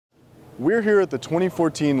We're here at the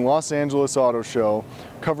 2014 Los Angeles Auto Show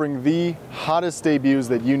covering the hottest debuts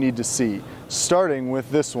that you need to see, starting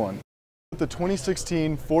with this one. The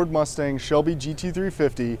 2016 Ford Mustang Shelby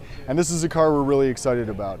GT350, and this is a car we're really excited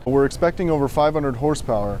about. We're expecting over 500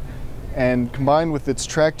 horsepower, and combined with its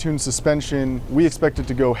track-tuned suspension, we expect it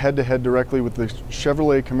to go head-to-head directly with the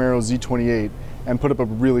Chevrolet Camaro Z28 and put up a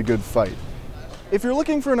really good fight. If you're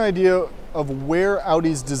looking for an idea of where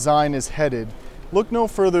Audi's design is headed, look no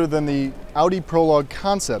further than the Audi Prologue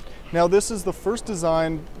concept. Now, this is the first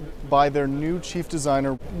design by their new chief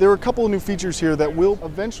designer. There are a couple of new features here that will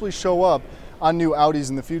eventually show up on new Audis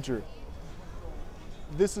in the future.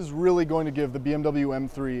 This is really going to give the BMW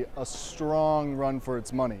M3 a strong run for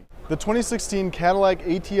its money. The 2016 Cadillac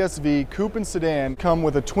ATS-V coupe and sedan come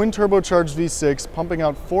with a twin turbocharged V6 pumping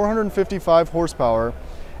out 455 horsepower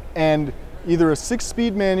and either a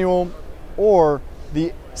 6-speed manual or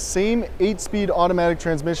the same 8-speed automatic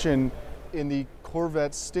transmission in the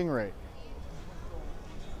Corvette Stingray.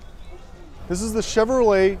 This is the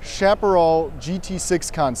Chevrolet Chaparral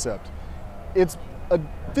GT6 concept. It's a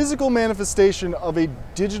physical manifestation of a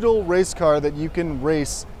digital race car that you can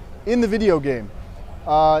race in the video game.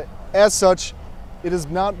 As such, it is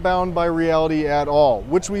not bound by reality at all,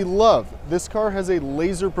 which we love. This car has a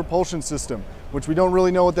laser propulsion system, which we don't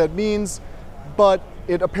really know what that means, but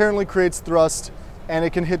it apparently creates thrust and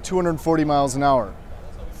it can hit 240 miles an hour,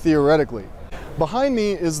 theoretically. Behind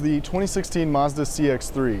me is the 2016 Mazda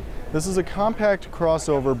CX-3. This is a compact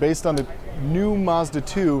crossover based on the new Mazda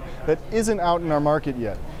 2 that isn't out in our market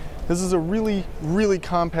yet. This is a really, really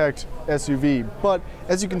compact SUV, but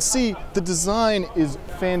as you can see, the design is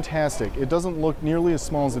fantastic. It doesn't look nearly as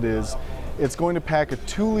small as it is. It's going to pack a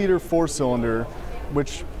 2-liter 4-cylinder,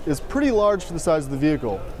 which is pretty large for the size of the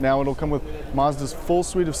vehicle. Now, it'll come with Mazda's full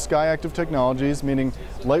suite of Skyactiv technologies, meaning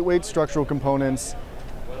lightweight structural components,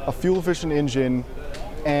 a fuel-efficient engine,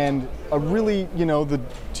 and a really,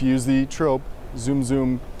 to use the trope, zoom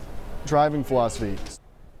zoom driving philosophy.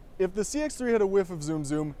 If the CX-3 had a whiff of zoom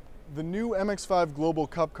zoom, the new MX-5 Global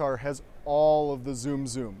Cup car has all of the zoom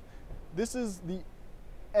zoom. This is the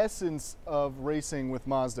essence of racing with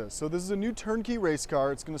Mazda. So this is a new turnkey race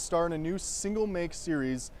car. It's going to star in a new single make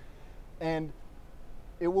series, and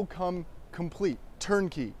it will come complete,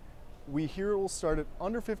 turnkey. We hear it will start at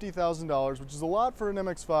under $50,000, which is a lot for an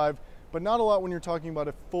MX-5, but not a lot when you're talking about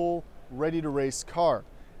a full, ready-to-race car.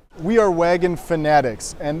 We are wagon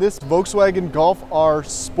fanatics, and this Volkswagen Golf R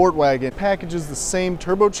Sport Wagon packages the same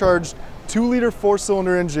turbocharged 2-liter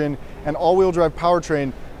 4-cylinder engine and all-wheel drive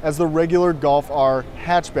powertrain as the regular Golf R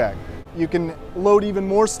hatchback. You can load even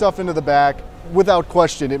more stuff into the back. Without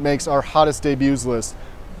question, it makes our hottest debuts list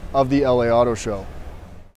of the LA Auto Show.